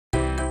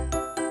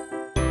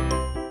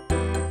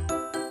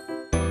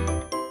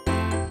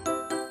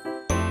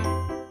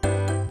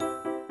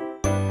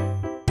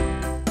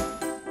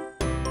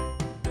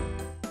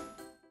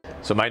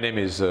So my name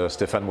is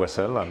Stéphane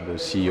Boissel. I'm the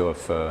CEO of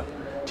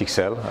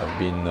TxCell. I've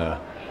been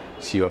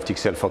CEO of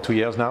TxCell for 2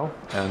 years now.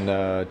 And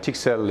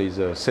TxCell is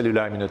a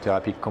cellular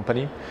immunotherapy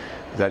company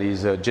that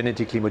is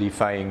genetically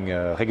modifying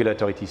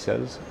regulatory T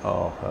cells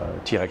or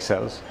Treg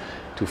cells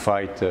to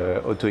fight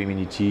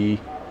autoimmunity,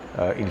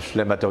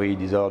 inflammatory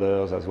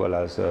disorders, as well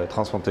as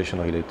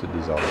transplantation-related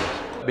disorders.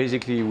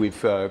 Basically,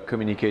 we've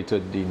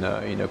communicated in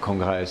a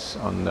congress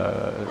on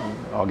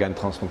organ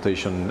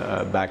transplantation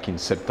back in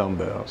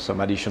September some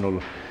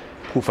additional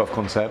proof of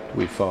concept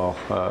with our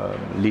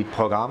lead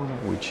program,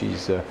 which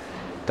is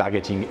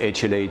targeting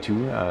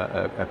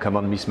HLA-2, a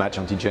common mismatch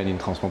antigen in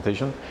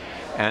transplantation.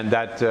 And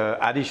that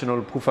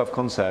additional proof of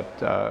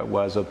concept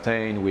was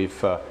obtained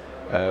with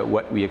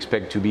what we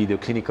expect to be the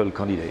clinical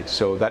candidate.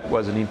 So that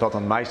was an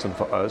important milestone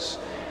for us,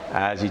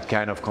 as it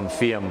kind of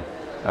confirmed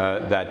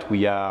that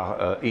we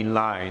are in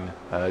line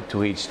to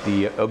reach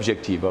the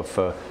objective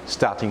of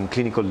starting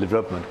clinical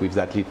development with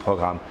that lead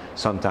program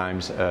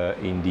sometimes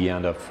in the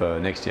end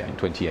of next year, in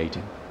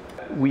 2018.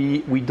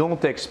 We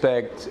don't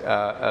expect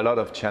a lot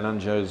of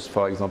challenges,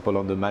 for example,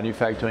 on the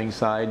manufacturing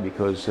side,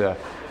 because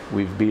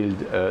we've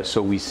built,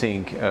 so we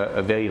think,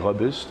 a very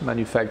robust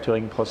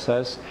manufacturing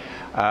process.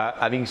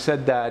 Having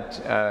said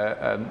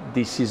that,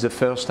 this is the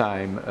first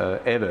time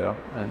ever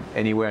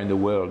anywhere in the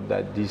world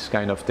that this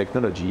kind of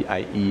technology,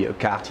 i.e. a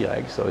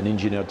CAR-Treg, so an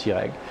engineered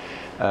Treg,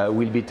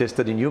 will be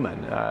tested in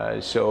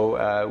human.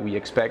 So we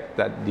expect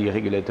that the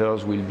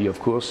regulators will be, of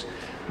course,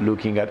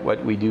 looking at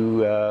what we do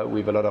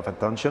with a lot of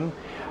attention.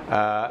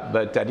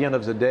 But at the end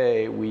of the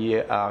day, we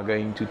are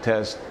going to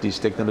test this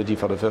technology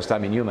for the first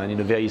time in human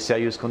in a very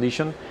serious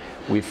condition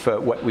with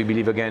what we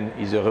believe, again,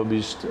 is a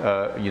robust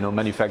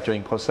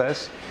manufacturing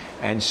process.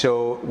 And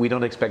so we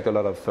don't expect a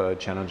lot of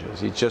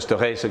challenges. It's just a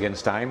race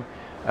against time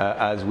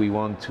as we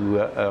want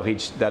to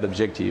reach that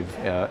objective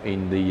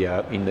in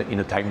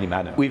a timely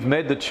manner. We've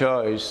made the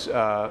choice,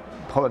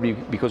 probably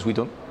because we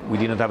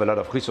didn't have a lot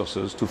of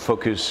resources, to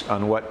focus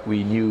on what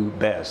we knew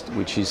best,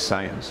 which is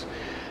science,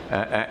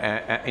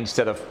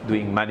 instead of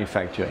doing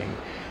manufacturing.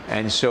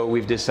 And so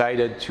we've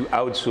decided to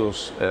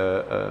outsource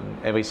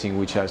everything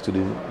which has to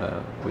do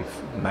with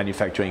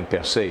manufacturing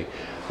per se.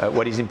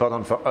 What is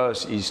important for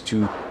us is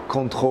to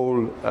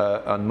control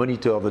and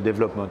monitor the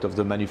development of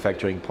the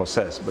manufacturing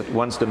process. But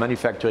once the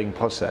manufacturing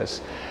process,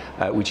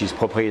 which is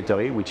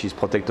proprietary, which is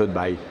protected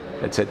by,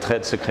 let's say,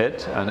 trade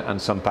secret and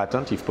some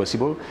patent, if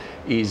possible,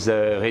 is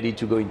ready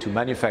to go into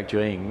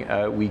manufacturing,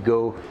 we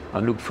go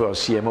and look for a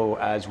CMO,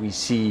 as we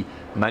see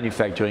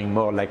manufacturing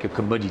more like a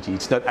commodity.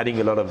 It's not adding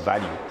a lot of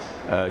value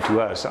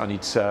to us, and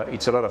it's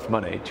a lot of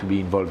money to be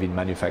involved in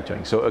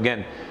manufacturing. So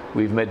again,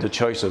 we've made the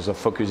choices of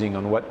focusing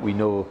on what we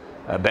know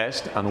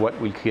best and what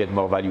will create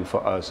more value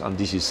for us, and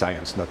this is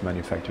science, not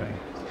manufacturing.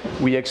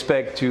 We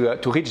expect to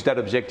reach that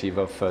objective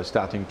of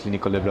starting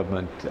clinical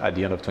development at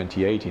the end of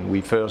 2018.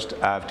 We first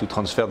have to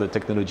transfer the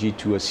technology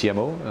to a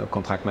CMO, a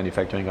contract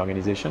manufacturing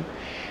organization.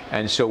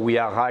 And so we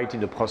are right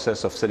in the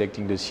process of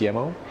selecting the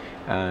CMO.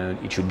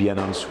 And it should be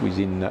announced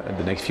within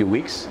the next few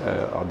weeks,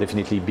 or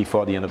definitely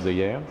before the end of the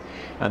year.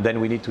 And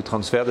then we need to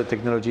transfer the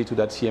technology to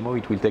that CMO.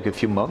 It will take a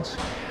few months.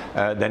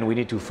 Then we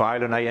need to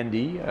file an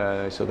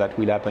IND, so that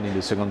will happen in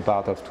the second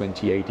part of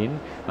 2018,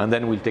 and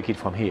then we'll take it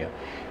from here.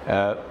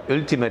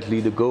 Ultimately,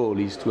 the goal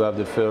is to have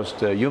the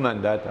first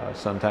human data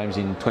sometimes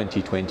in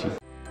 2020.